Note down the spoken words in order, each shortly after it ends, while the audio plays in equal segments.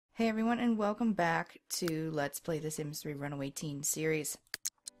Hey everyone, and welcome back to Let's Play The Sims 3 Runaway Teen series.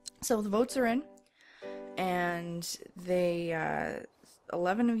 So the votes are in, and they,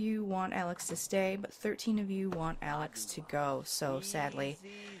 11 of you want Alex to stay, but 13 of you want Alex to go. So sadly,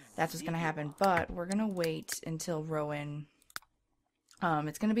 that's what's gonna happen. But we're gonna wait until Rowan.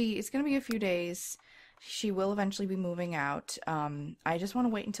 It's gonna be a few days. She will eventually be moving out. I just want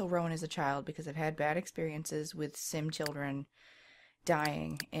to wait until Rowan is a child because I've had bad experiences with Sim children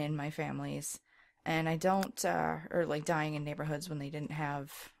dying in my families, and I don't or like dying in neighborhoods when they didn't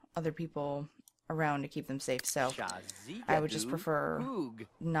have other people around to keep them safe, so I would just prefer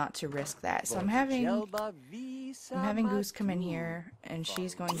not to risk that. So I'm having Goose come in here, and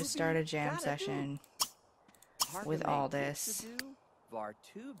she's going to start a jam session with all this. Stop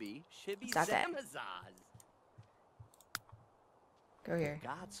that. Go here.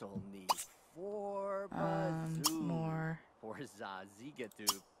 More.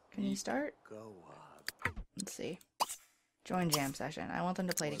 Can you start? Let's see. Join jam session. I want them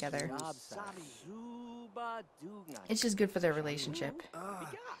to play together. It's just good for their relationship.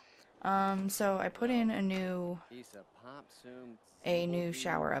 So I put in a new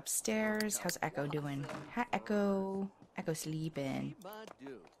shower upstairs. How's Echo doing? Hi, Echo. Echo sleeping.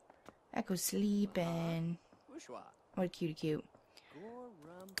 Echo sleeping. What a cutie cute.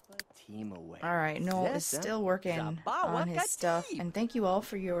 Alright, Noel is still working on his stuff, and thank you all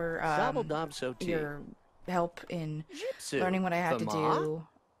for your help in learning what I have to do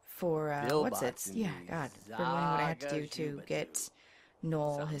for, yeah, God, for learning what I have to do to get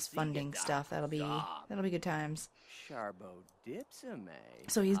Noel his funding stuff. That'll be good times.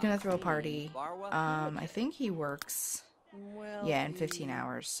 So he's gonna throw a party. I think he works, yeah, in 15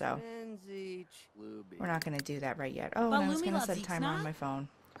 hours, so we're not gonna do that right yet. Oh, and I was gonna set a timer on my phone.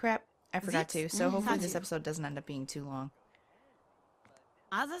 Crap, I forgot to, so hopefully this episode doesn't end up being too long.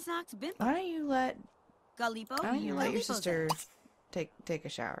 Why don't you let your sister take a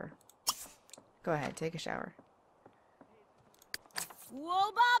shower? Go ahead, take a shower.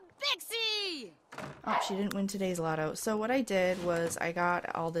 Oh, she didn't win today's lotto. So what I did was I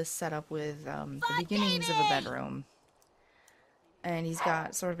got all this set up with the beginnings of a bedroom. And he's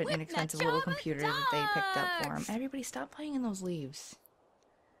got sort of an inexpensive little computer that they picked up for him. Everybody stop playing in those leaves.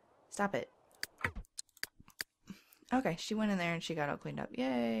 Stop it. Okay, she went in there and she got all cleaned up.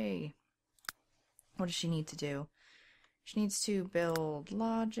 Yay! What does she need to do? She needs to build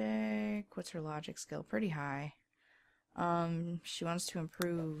logic. What's her logic skill? Pretty high. She wants to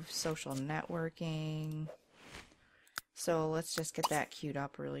improve social networking. So let's just get that queued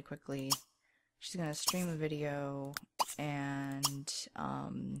up really quickly. She's gonna stream a video and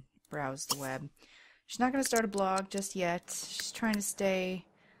browse the web. She's not gonna start a blog just yet. She's trying to stay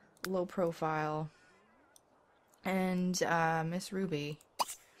low profile. And Miss Ruby,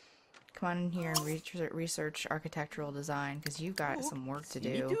 come on in here and research architectural design because you've got some work to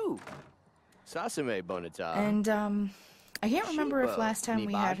do. And I can't remember if last time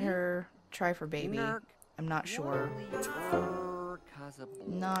we had her try for baby. I'm not sure.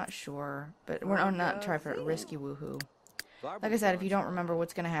 Not sure, but we're not try for risky woohoo. Like I said, if you don't remember,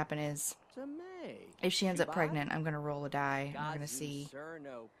 what's gonna happen is if she ends up pregnant, I'm gonna roll a die. And we're gonna see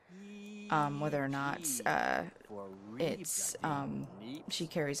whether or not she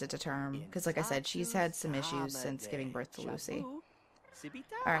carries it to term. Because, like I said, she's had some issues since giving birth to Lucy. All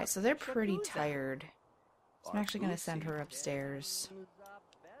right, so they're pretty tired. So I'm actually gonna send her upstairs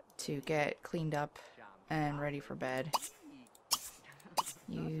to get cleaned up and ready for bed.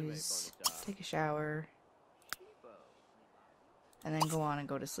 Take a shower, and then go on and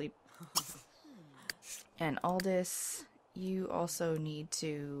go to sleep. And Aldous, you also need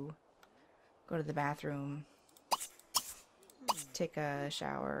to go to the bathroom, take a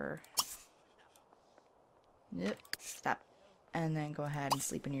shower. Yep, stop. And then go ahead and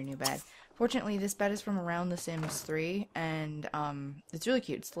sleep in your new bed. Fortunately, this bed is from around The Sims 3, and it's really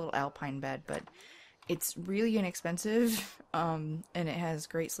cute. It's a little alpine bed, but it's really inexpensive, and it has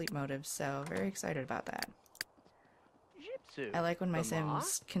great sleep motives, so very excited about that. I like when my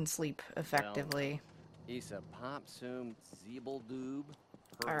Sims can sleep effectively.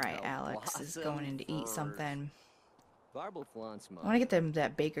 Alright, Alex is going in to eat something. I want to get them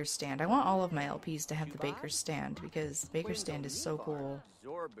that baker's stand. I want all of my LPs to have the baker's stand, because the baker's stand is so cool.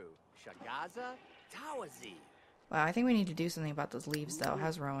 Wow, I think we need to do something about those leaves, though.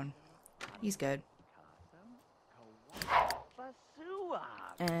 How's Rowan? He's good.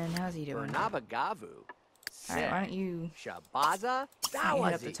 And how's he doing? Alright, why don't you hit up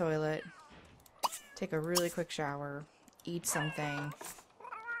the toilet, take a really quick shower, eat something,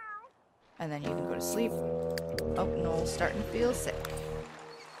 and then you can go to sleep. Oh, Noel's starting to feel sick.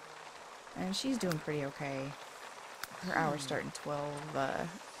 And she's doing pretty okay. Her hours start in 12,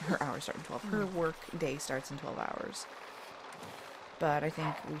 her work day starts in 12 hours. But I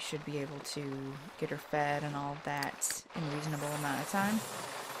think we should be able to get her fed and all of that in a reasonable amount of time.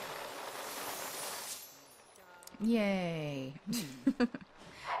 Yay!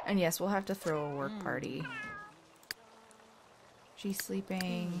 And yes, we'll have to throw a work party. She's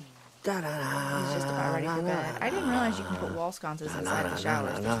sleeping. He's just about ready for bed. I didn't realize you can put wall sconces inside the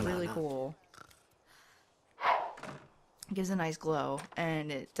showers. That's really cool. It gives a nice glow,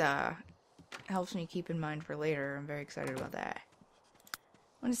 and it helps me keep in mind for later. I'm very excited about that.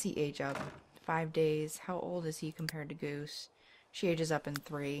 When does he age up? 5 days. How old is he compared to Goose? She ages up in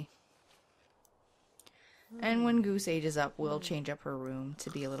 3. And when Goose ages up, we'll change up her room to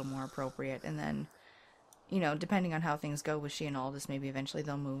be a little more appropriate. And then, you know, depending on how things go with she and Aldous, maybe eventually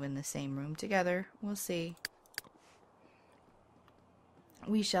they'll move in the same room together. We'll see.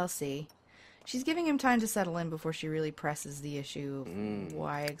 We shall see. She's giving him time to settle in before she really presses the issue of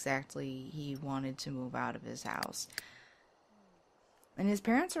why exactly he wanted to move out of his house. And his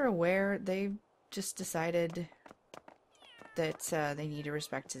parents are aware. They've just decided that they need to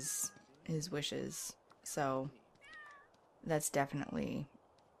respect his wishes. So that's definitely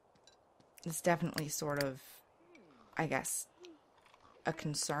sort of, I guess, a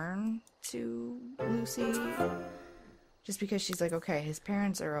concern to Lucy. Just because she's like, okay, his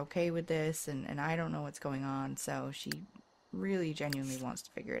parents are okay with this, and I don't know what's going on, so she really genuinely wants to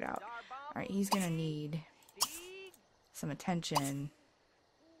figure it out. Alright, he's gonna need some attention.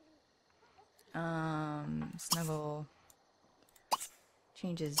 Snuggle,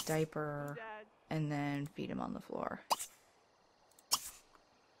 change his diaper, and then feed him on the floor.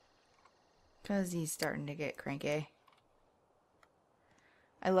 Because he's starting to get cranky.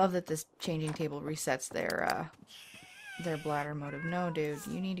 I love that this changing table resets their bladder mode of, no, dude,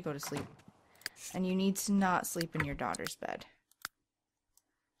 you need to go to sleep. And you need to not sleep in your daughter's bed.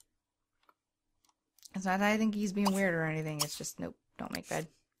 It's not that I think he's being weird or anything, it's just, nope, don't make bed.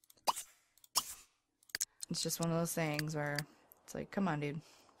 It's just one of those things where it's like, come on, dude.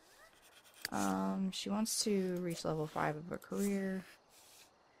 She wants to reach level 5 of her career.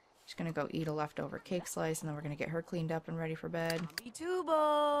 She's gonna go eat a leftover cake slice, and then we're gonna get her cleaned up and ready for bed. There we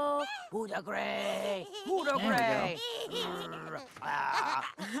go.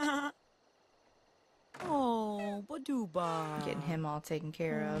 Oh, Baduba. Getting him all taken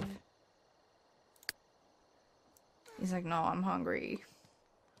care of. He's like, no, I'm hungry.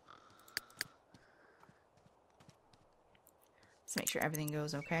 Let's make sure everything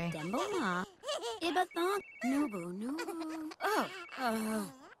goes okay. Alright,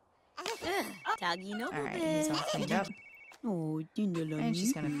 he's all cleaned up. And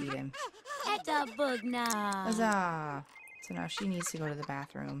she's gonna feed him. Huzzah! So now she needs to go to the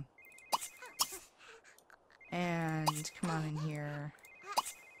bathroom. And come on in here.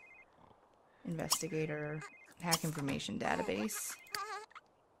 Investigator. Hack information database.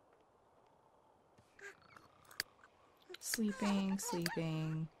 Sleeping,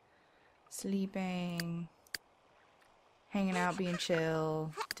 sleeping, sleeping. Hanging out, being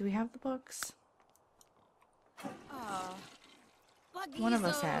chill. Do we have the books? One of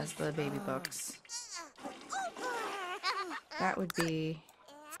us has the baby books. That'd be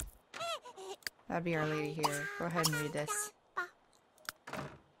Our Lady here. Go ahead and read this.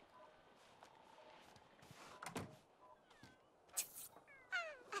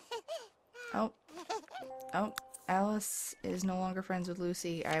 Oh, Alice is no longer friends with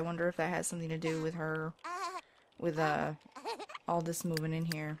Lucy. I wonder if that has something to do with her, with Aldous moving in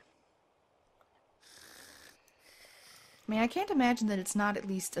here. I mean, I can't imagine that it's not at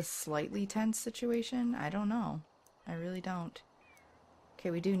least a slightly tense situation. I don't know. I really don't.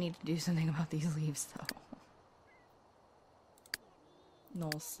 Okay, we do need to do something about these leaves, though.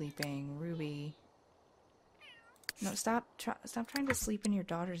 Noel's sleeping. Ruby. No, stop trying to sleep in your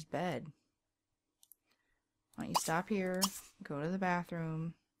daughter's bed. Why don't you stop here, go to the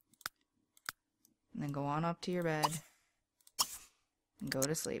bathroom, and then go on up to your bed, and go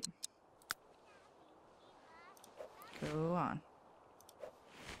to sleep. Go on.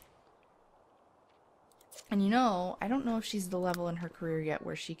 And you know, I don't know if she's the level in her career yet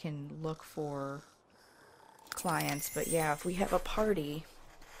where she can look for clients, but yeah, if we have a party,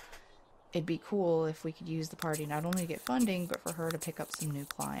 it'd be cool if we could use the party not only to get funding, but for her to pick up some new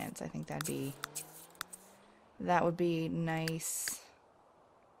clients. I think that would be nice.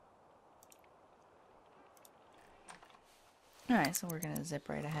 Alright, so we're gonna zip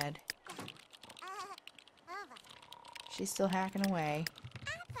right ahead. She's still hacking away.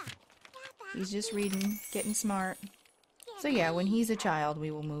 He's just reading, getting smart. So yeah, when he's a child, we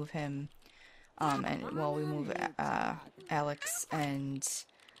will move him And while we move Alex and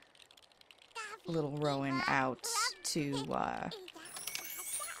little Rowan out to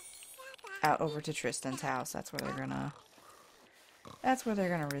out over to Tristan's house. That's where they're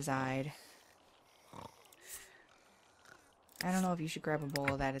gonna reside. I don't know if you should grab a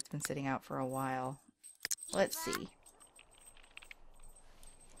bowl of that. It's been sitting out for a while. Let's see.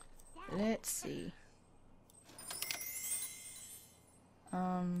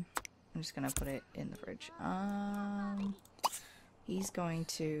 I'm just gonna put it in the fridge. He's going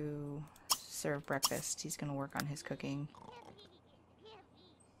to serve breakfast. He's gonna work on his cooking.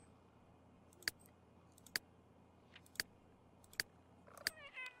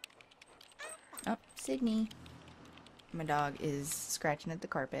 Oh, Sydney. My dog is scratching at the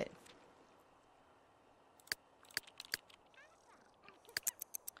carpet.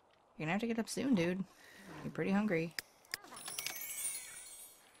 You're gonna have to get up soon, dude. You're pretty hungry.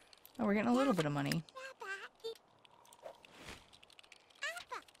 Oh, we're getting a little bit of money.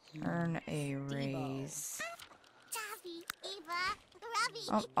 Earn a raise.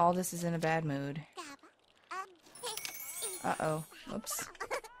 Oh, all this is in a bad mood. Uh-oh. Whoops.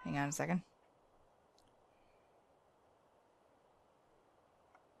 Hang on a second.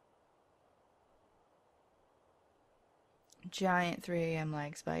 Giant 3 a.m.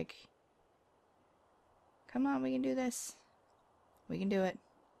 lag spike. Come on, we can do this. We can do it.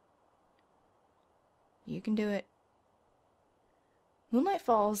 You can do it. Moonlight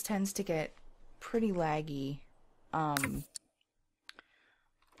Falls tends to get pretty laggy.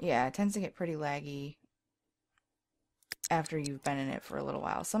 Yeah, it tends to get pretty laggy after you've been in it for a little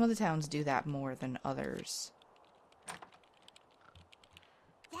while. Some of the towns do that more than others.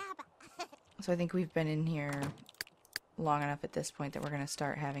 So I think we've been in here long enough at this point that we're going to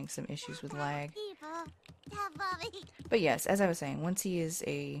start having some issues with lag. But yes, as I was saying, once he is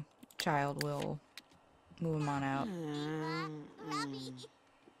a child, we'll move him on out.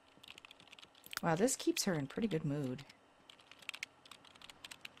 Wow, this keeps her in pretty good mood.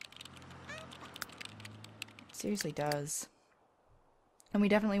 It seriously does. And we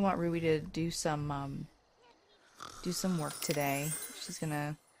definitely want Ruby to do some work today. She's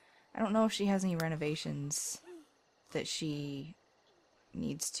gonna... I don't know if she has any renovations that she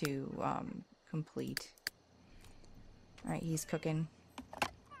needs to complete. Alright, he's cooking.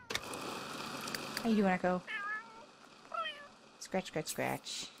 How you doing, Echo? Scratch, scratch,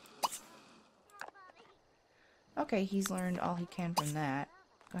 scratch. Okay, he's learned all he can from that.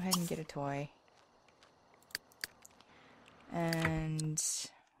 Go ahead and get a toy. And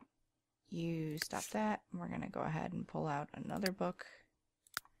you stop that. We're gonna go ahead and pull out another book.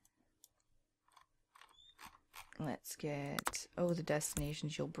 Let's get... Oh, the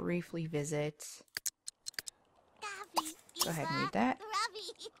destinations you'll briefly visit. Go ahead and read that.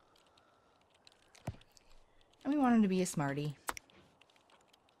 And we want him to be a smarty.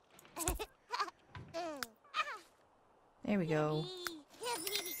 There we go.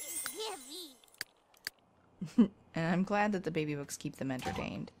 And I'm glad that the baby books keep them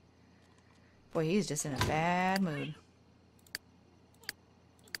entertained. Boy, he's just in a bad mood.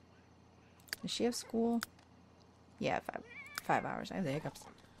 Does she have school? Yeah, 5 hours. I have the hiccups.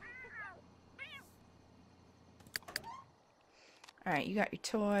 Alright, you got your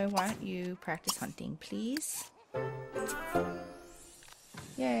toy. Why don't you practice hunting, please?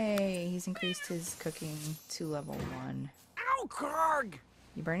 Yay! He's increased his cooking to level 1. Ow, Karg!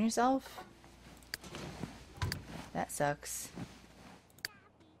 You burn yourself? That sucks.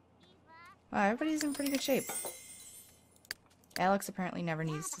 Wow, everybody's in pretty good shape. Alex apparently never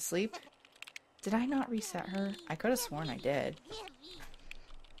needs to sleep. Did I not reset her? I could have sworn I did.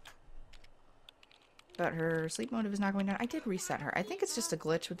 But her sleep motive is not going down. I did reset her. I think it's just a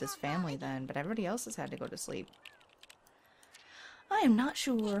glitch with this family then, but everybody else has had to go to sleep. I am not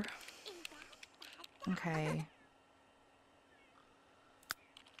sure. Okay.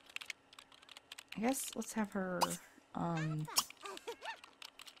 I guess let's have her, go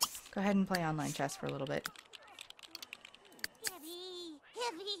ahead and play online chess for a little bit.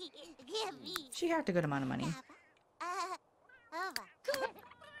 She hacked a good amount of money.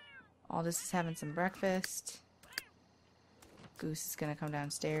 Aldous is having some breakfast. Goose is gonna come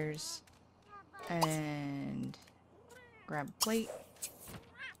downstairs and grab a plate.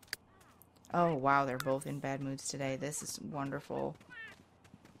 Oh wow, they're both in bad moods today. This is wonderful.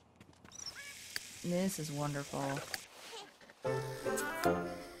 This is wonderful.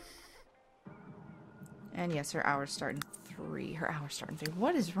 And yes, her hour's starting 3. Her hour's starting 3.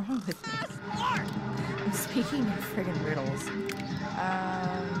 What is wrong with me? I'm speaking in friggin' riddles.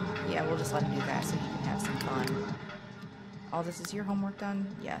 Yeah, we'll just let him do that so he can have some fun. All this is your homework done?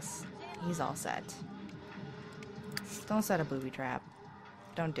 Yes. He's all set. Don't set a booby trap.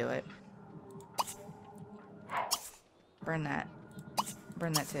 Don't do it. Burn that.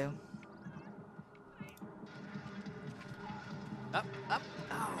 Burn that too. Up, up.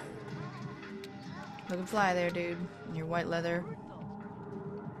 Oh. Look and fly there, dude. In your white leather.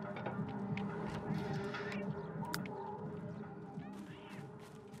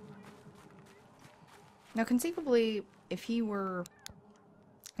 Now, conceivably, if he were...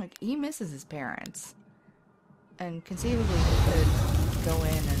 Like, he misses his parents. And conceivably he could go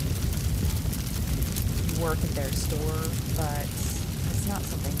in and work at their store, but it's not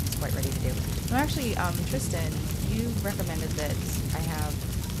something he's quite ready to do. No, actually, Tristan, you recommended that I have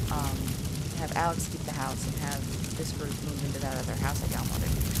Alex keep the house and have this group move into that other house I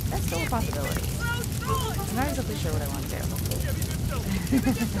downloaded. That's still a possibility. I'm not exactly sure what I want to do.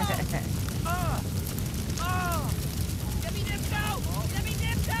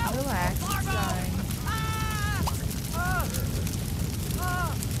 Relax, it's fine.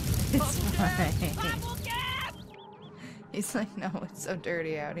 It's fine. He's like, no, it's so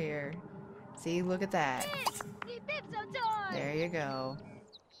dirty out here. See, look at that. There you go.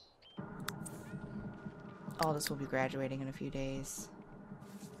 Aldous will be graduating in a few days.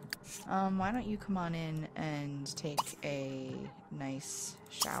 Why don't you come on in and take a nice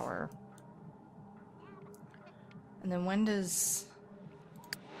shower? And then when does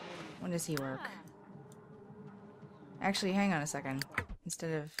he work? Actually, hang on a second.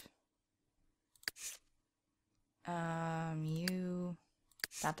 Instead of you,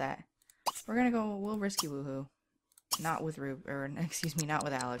 not that. We're gonna go. We'll risky woohoo. Not with Rube, or excuse me, not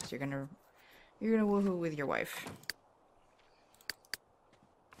with Alex. You're gonna woohoo with your wife.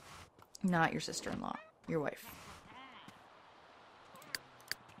 Not your sister-in-law. Your wife.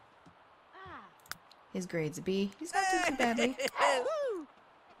 His grade's a B. He's not doing too badly.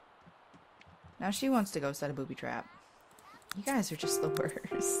 Now she wants to go set a booby trap. You guys are just the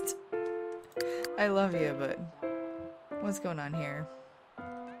worst. I love you, but what's going on here?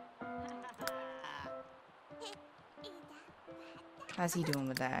 How's he doing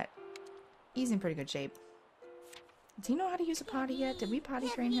with that? He's in pretty good shape. Does he know how to use a potty yet? Did we potty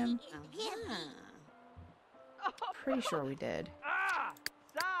train him? Pretty sure we did.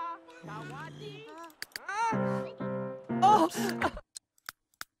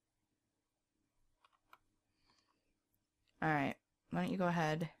 Alright, why don't you go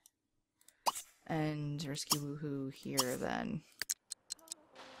ahead and risky woohoo here then.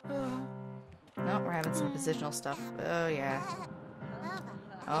 No, we're having some positional stuff. Oh yeah.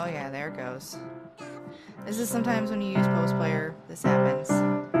 Oh yeah, there it goes. This is sometimes when you use post player, this happens.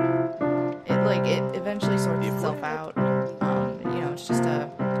 It eventually sorts itself out. You know, it's just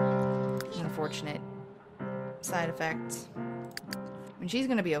an unfortunate side effect. I mean, she's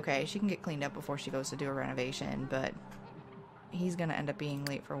gonna be okay. She can get cleaned up before she goes to do a renovation, but he's gonna end up being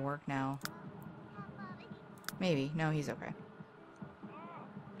late for work now. Maybe. No, he's okay.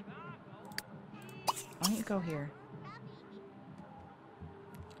 Why don't you go here?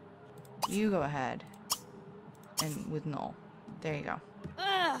 You go ahead. And with Null. There you go.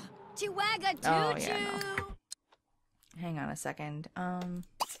 Oh, yeah, no. Hang on a second.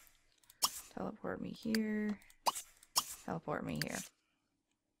 Teleport me here. Teleport me here.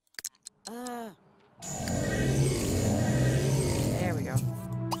 There we go.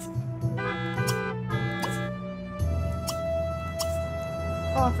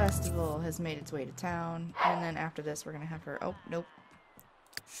 Fall Festival has made its way to town, and then after this we're gonna have her... Oh, nope.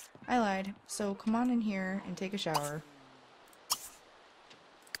 I lied. So come on in here and take a shower.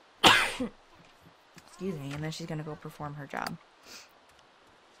 Excuse me, and then she's gonna go perform her job.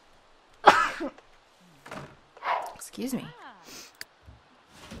 Excuse me.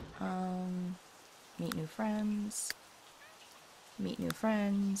 Meet new friends. Meet new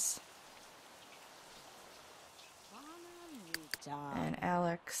friends. And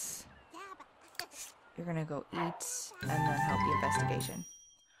Alex, you're gonna go eat and then help the investigation.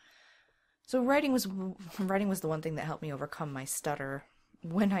 So writing was the one thing that helped me overcome my stutter.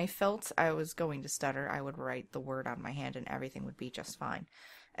 When I felt I was going to stutter, I would write the word on my hand and everything would be just fine.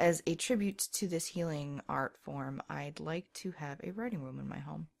 As a tribute to this healing art form, I'd like to have a writing room in my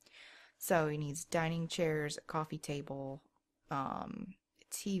home. So he needs dining chairs, a coffee table,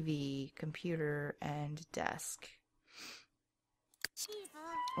 TV, computer, and desk.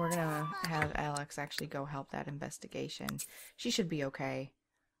 We're gonna have Alex actually go help that investigation. She should be okay.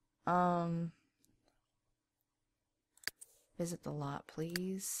 Visit the lot,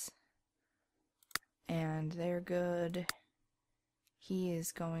 please. And they're good. He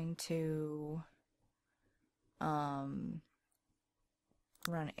is going to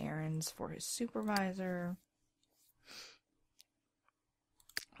run errands for his supervisor.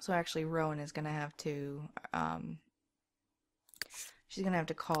 So actually Rowan is going to have to, she's going to have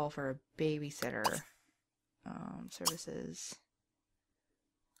to call for a babysitter. Services.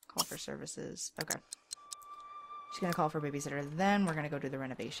 Call for services. Okay. She's going to call for a babysitter. Then we're going to go do the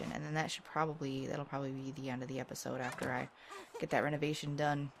renovation. And then that'll probably be the end of the episode after I get that renovation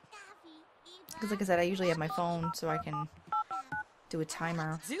done. Because like I said, I usually have my phone so I can do a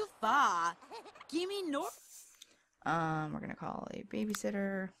timer. Too far. Gimme no. We're going to call a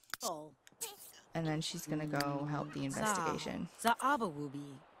babysitter. And then she's going to go help the investigation. Za'aba will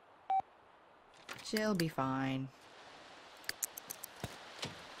be. She'll be fine.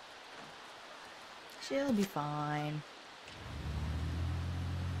 She'll be fine.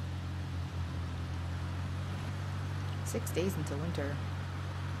 Six days until winter.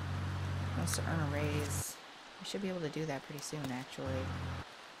 Wants to earn a raise. We should be able to do that pretty soon, actually.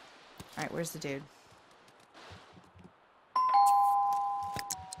 Alright, where's the dude?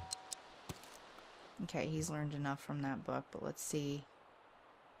 Okay, he's learned enough from that book, but let's see.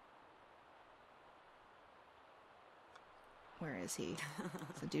 Where is he?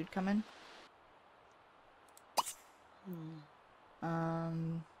 Is the dude coming?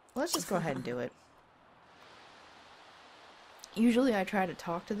 Let's just go ahead and do it. Usually I try to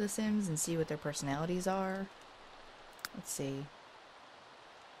talk to the Sims and see what their personalities are. Let's see.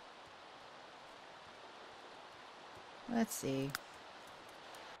 Let's see.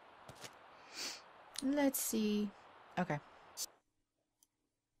 Let's see. Okay.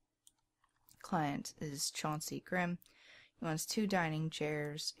 Client is Chauncey Grimm. He wants 2 dining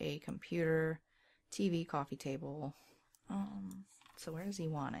chairs, a computer, TV, coffee table. So where does he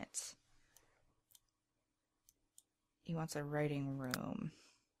want it? He wants a writing room.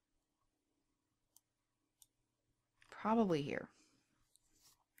 Probably here.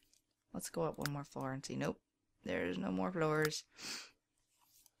 Let's go up one more floor and see. Nope. There's no more floors.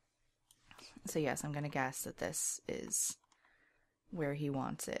 So yes, I'm gonna guess that this is where he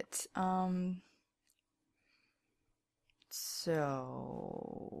wants it. So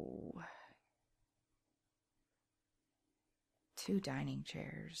 2 dining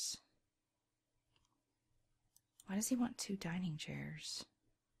chairs. Why does he want 2 dining chairs?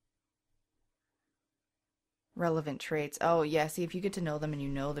 Relevant traits. Oh, yeah, see, if you get to know them and you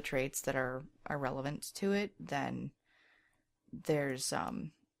know the traits that are relevant to it, then there's,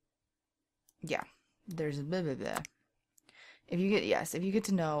 yeah, there's blah, blah, blah. If you get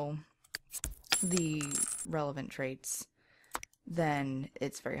to know the relevant traits, then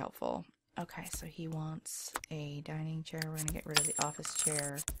it's very helpful. Okay, so he wants a dining chair. We're going to get rid of the office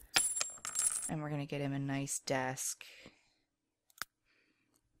chair. And we're going to get him a nice desk.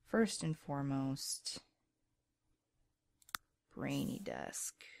 First and foremost, brainy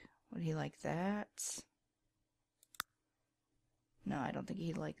desk. Would he like that? No, I don't think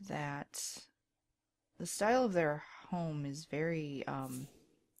he'd like that. The style of their home is very,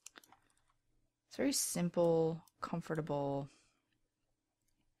 it's very simple, comfortable.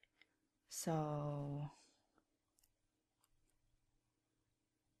 So,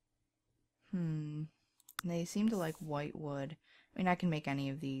 they seem to like white wood. I mean, I can make any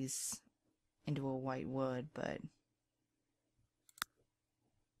of these into a white wood, but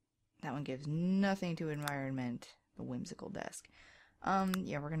that one gives nothing to environment. The whimsical desk.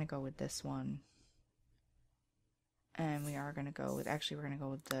 Yeah, we're gonna go with this one. And we are gonna go with, actually, we're gonna go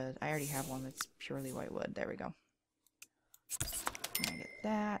with the, I already have one that's purely white wood. There we go. I'm gonna get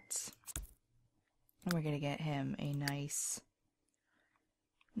that. And we're gonna get him a nice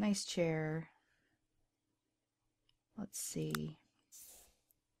chair. Let's see.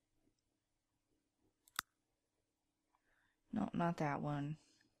 No, not that one.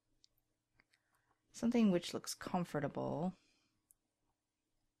 Something which looks comfortable.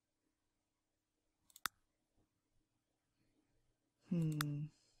 I'm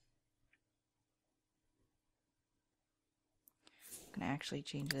gonna actually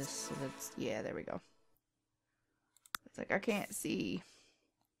change this so that's, yeah, there we go. It's like, I can't see.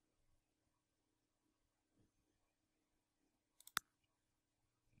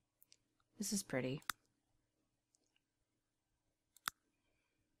 This is pretty.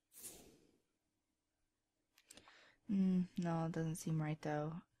 No, it doesn't seem right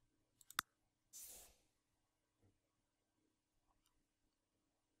though.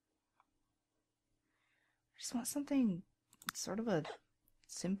 I just want something, sort of a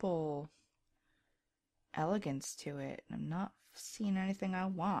simple elegance to it. I'm not seeing anything I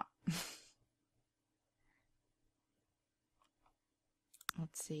want.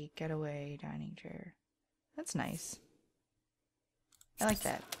 Let's see, getaway dining chair. That's nice. I like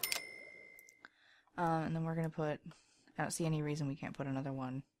that. And then we're gonna put, I don't see any reason we can't put another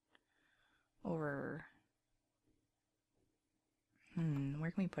one over,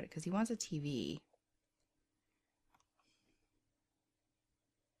 where can we put it? Because he wants a TV.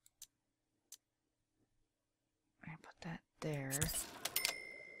 I'm gonna put that there.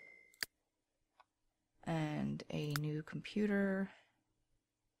 And a new computer.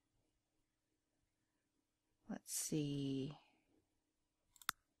 Let's see.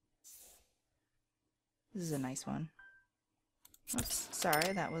 This is a nice one. Oops,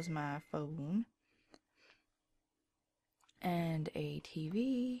 sorry, that was my phone. And a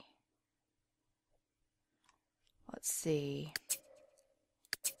TV. Let's see.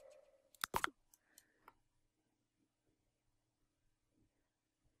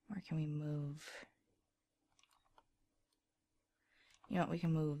 Where can we move? You know what, we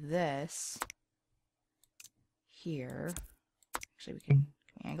can move this here. Actually, can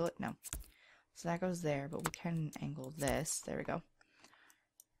we angle it? No. So that goes there, but we can angle this. There we go.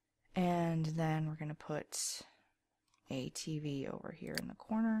 And then we're going to put a TV over here in the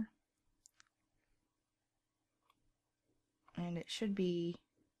corner. And it should be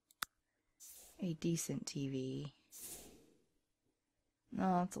a decent TV.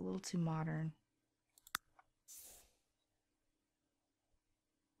 No, it's a little too modern.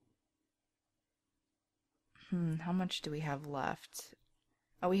 How much do we have left?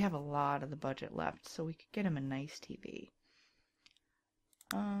 Oh, we have a lot of the budget left, so we could get him a nice TV.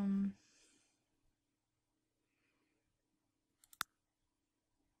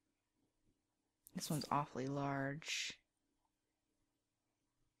 This one's awfully large.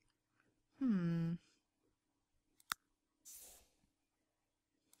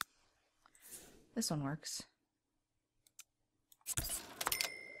 This one works.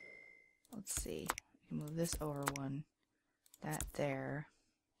 Let's see. We can move this over one. That there.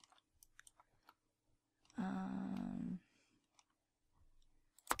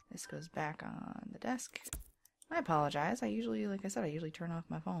 This goes back on the desk. I apologize. I usually, like I said, I usually turn off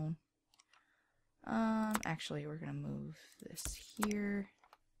my phone. Actually, we're gonna move this here.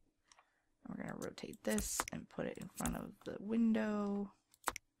 We're gonna rotate this and put it in front of the window.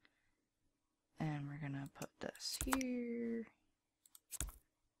 And we're gonna put this here.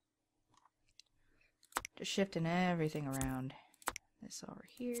 Just shifting everything around. This over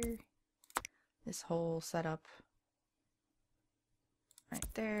here. This whole setup.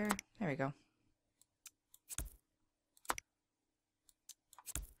 Right there. There we go.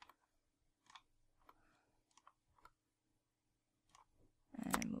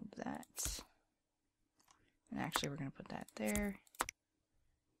 And move that. And actually we're going to put that there.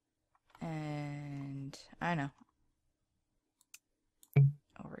 And I know.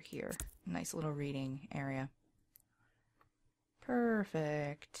 Over here. Nice little reading area.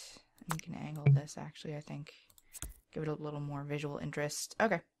 Perfect. And you can angle this actually, I think. Give it a little more visual interest.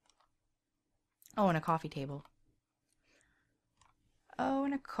 Okay. Oh, and a coffee table. Oh,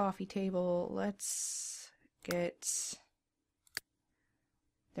 and a coffee table. Let's get...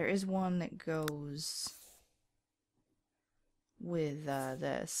 There is one that goes with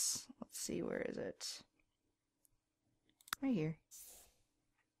this. Let's see, where is it? Right here.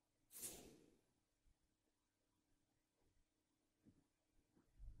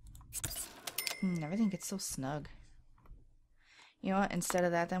 Everything gets so snug. You know what? Instead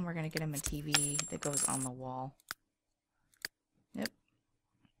of that, then we're going to get him a TV that goes on the wall. Yep.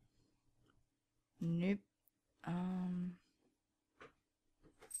 Nope.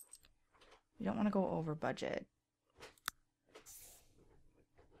 We don't want to go over budget.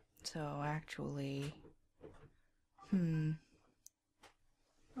 So, actually...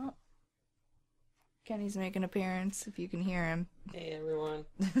 Oh. Kenny's making an appearance, if you can hear him. Hey, everyone.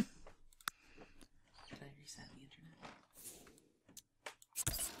 Reset the internet?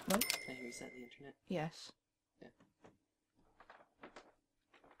 What? Can I reset the internet? Yes. Yeah.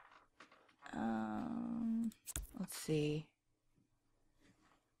 Let's see.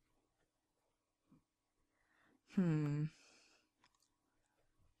 I don't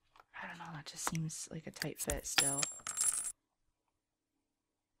know, that just seems like a tight fit still.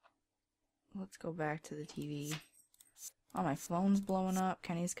 Let's go back to the TV. Oh, my phone's blowing up.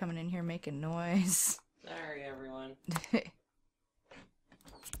 Kenny's coming in here making noise. Sorry, everyone.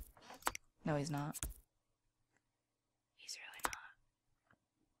 No, he's not. He's really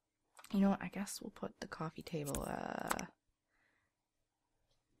not. You know what? I guess we'll put the coffee table,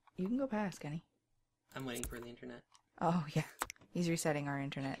 You can go past, Kenny. I'm waiting for the internet. Oh, yeah. He's resetting our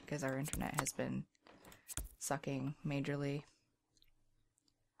internet, because our internet has been sucking majorly.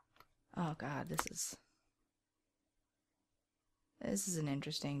 Oh, God, this This is an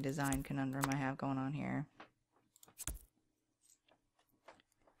interesting design conundrum I have going on here.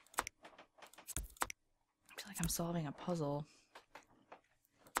 I feel like I'm solving a puzzle.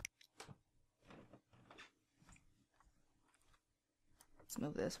 Let's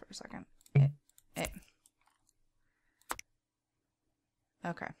move this for a second.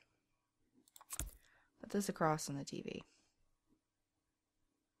 Okay. Put this across on the TV.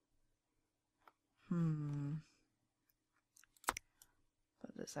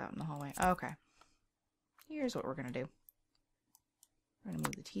 Put this out in the hallway. Okay. Here's what we're gonna do. We're gonna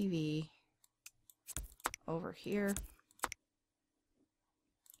move the TV over here.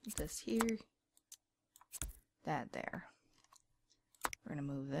 This here. That there. We're gonna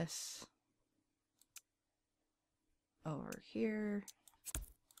move this over here.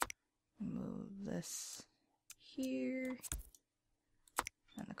 Move this here.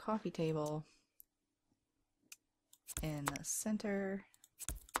 And the coffee table in the center.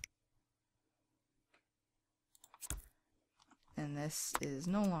 And this is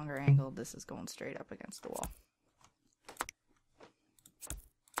no longer angled, this is going straight up against the wall.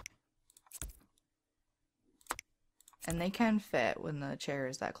 And they can fit when the chair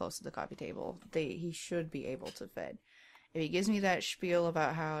is that close to the coffee table. He should be able to fit. If he gives me that spiel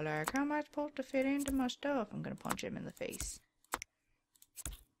about how, like, how am I supposed to fit into my stuff? I'm gonna punch him in the face.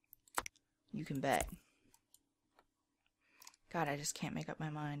 You can bet. God, I just can't make up my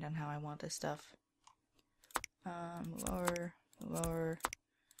mind on how I want this stuff. Move over, move over,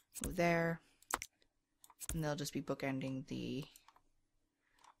 move there. And they'll just be bookending the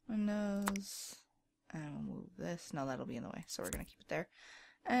windows. And we'll move this. No, that'll be in the way, so we're gonna keep it there.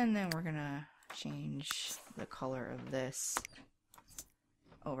 And then we're gonna change the color of this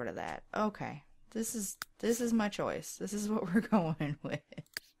over to that. Okay, this is my choice. This is what we're going with.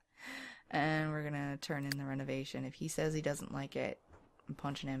 And we're gonna turn in the renovation. If he says he doesn't like it, I'm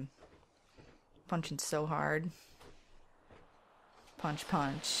punching him. Punching so hard. Punch,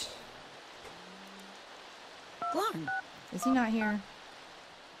 punch. Glarn. Is he not here?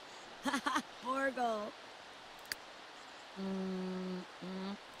 Borgo.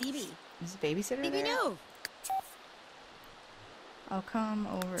 Phoebe. Is the babysitter Phoebe, there? no. I'll come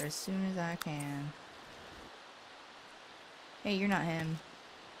over as soon as I can. Hey, you're not him.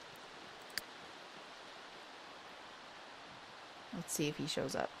 Let's see if he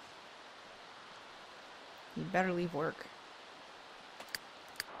shows up. You better leave work.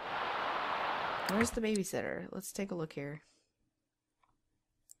 Where's the babysitter? Let's take a look here.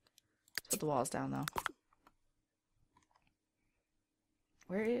 Let's put the walls down, though.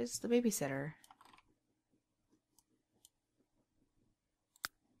 Where is the babysitter?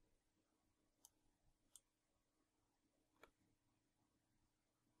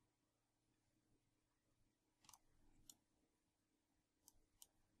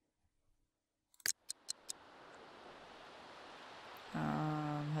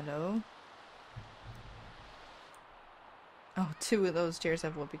 Hello? Oh, 2 of those chairs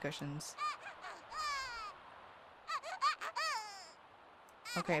have whoopee cushions.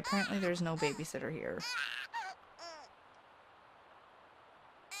 Okay, apparently there's no babysitter here.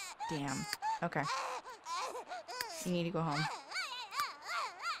 Damn. Okay. You need to go home.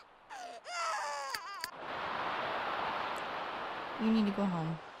 You need to go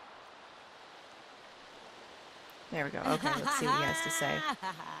home. There we go. Okay, let's see what he has to say.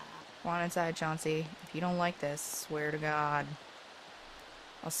 Come on inside, Chauncey. If you don't like this, swear to God.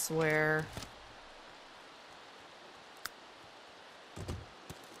 I'll swear.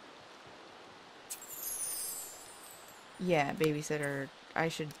 Yeah, babysitter, I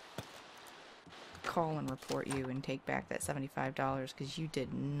should call and report you and take back that $75 because you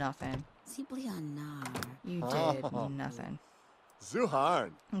did nothing. Simply anar. You did nothing.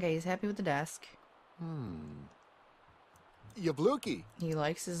 Zuharn. Okay, he's happy with the desk. Yabluki. He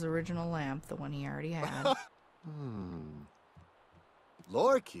likes his original lamp, the one he already had.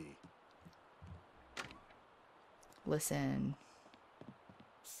 Lorky. Listen.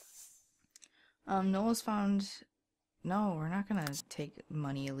 Noah's found... No, we're not gonna take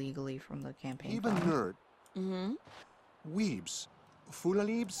money illegally from the campaign Even fund. nerd. Weebs.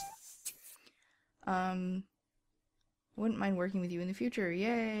 Fulaleebs. Wouldn't mind working with you in the future.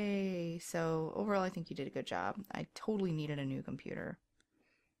 Yay! So, overall, I think you did a good job. I totally needed a new computer.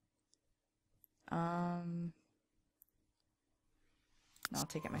 I'll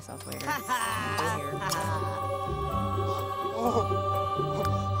take it myself later. Go here.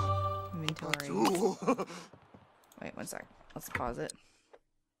 Inventory. Wait, one sec. Let's pause it.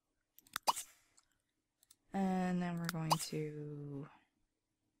 And then we're going to...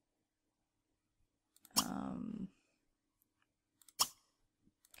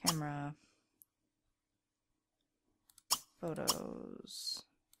 Camera. Photos.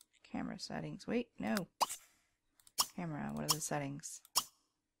 Camera settings. Wait, no. Camera, what are the settings?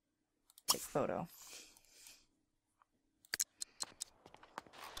 Take photo.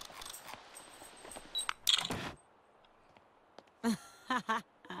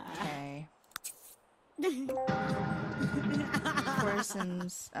 Okay. Before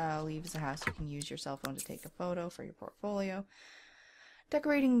Sims leaves the house, you can use your cell phone to take a photo for your portfolio.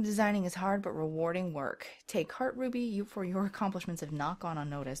 Decorating and designing is hard but rewarding work. Take heart, Ruby, for your accomplishments have not gone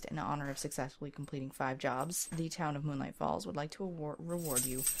unnoticed. In honor of successfully completing 5 jobs, the town of Moonlight Falls would like to reward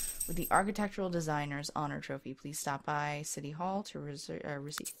you with the Architectural Designer's Honor Trophy. Please stop by City Hall to receive your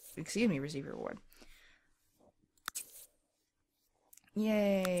reward.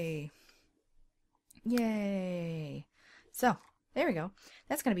 Yay! Yay! So, there we go.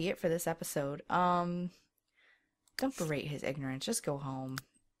 That's gonna be it for this episode. Don't berate his ignorance. Just go home.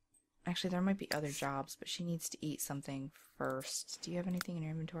 Actually, there might be other jobs, but she needs to eat something first. Do you have anything in your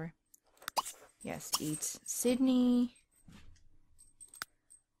inventory? Yes, eat. Sydney.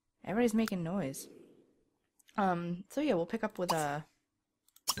 Everybody's making noise. So yeah, we'll pick up with Ever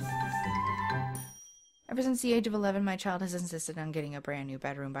since the age of 11, my child has insisted on getting a brand new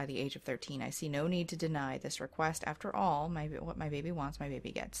bedroom by the age of 13. I see no need to deny this request. After all, what my baby wants, my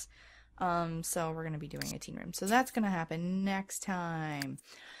baby gets. So we're going to be doing a teen room. So that's going to happen next time.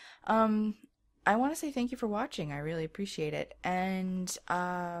 I want to say thank you for watching. I really appreciate it. And,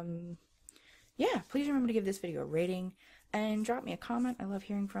 yeah, please remember to give this video a rating and drop me a comment. I love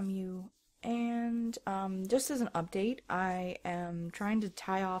hearing from you. And, just as an update, I am trying to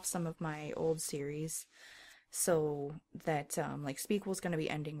tie off some of my old series so that, like, Speakable is going to be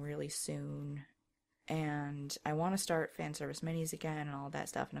ending really soon. And I want to start fan service minis again and all that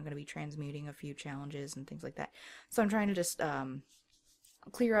stuff, and I'm going to be transmuting a few challenges and things like that. So I'm trying to just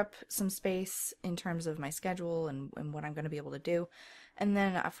clear up some space in terms of my schedule and what I'm going to be able to do. And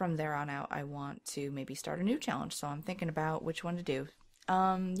then from there on out, I want to maybe start a new challenge. So I'm thinking about which one to do.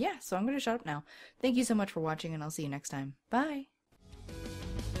 Yeah, so I'm going to shut up now. Thank you so much for watching, and I'll see you next time. Bye!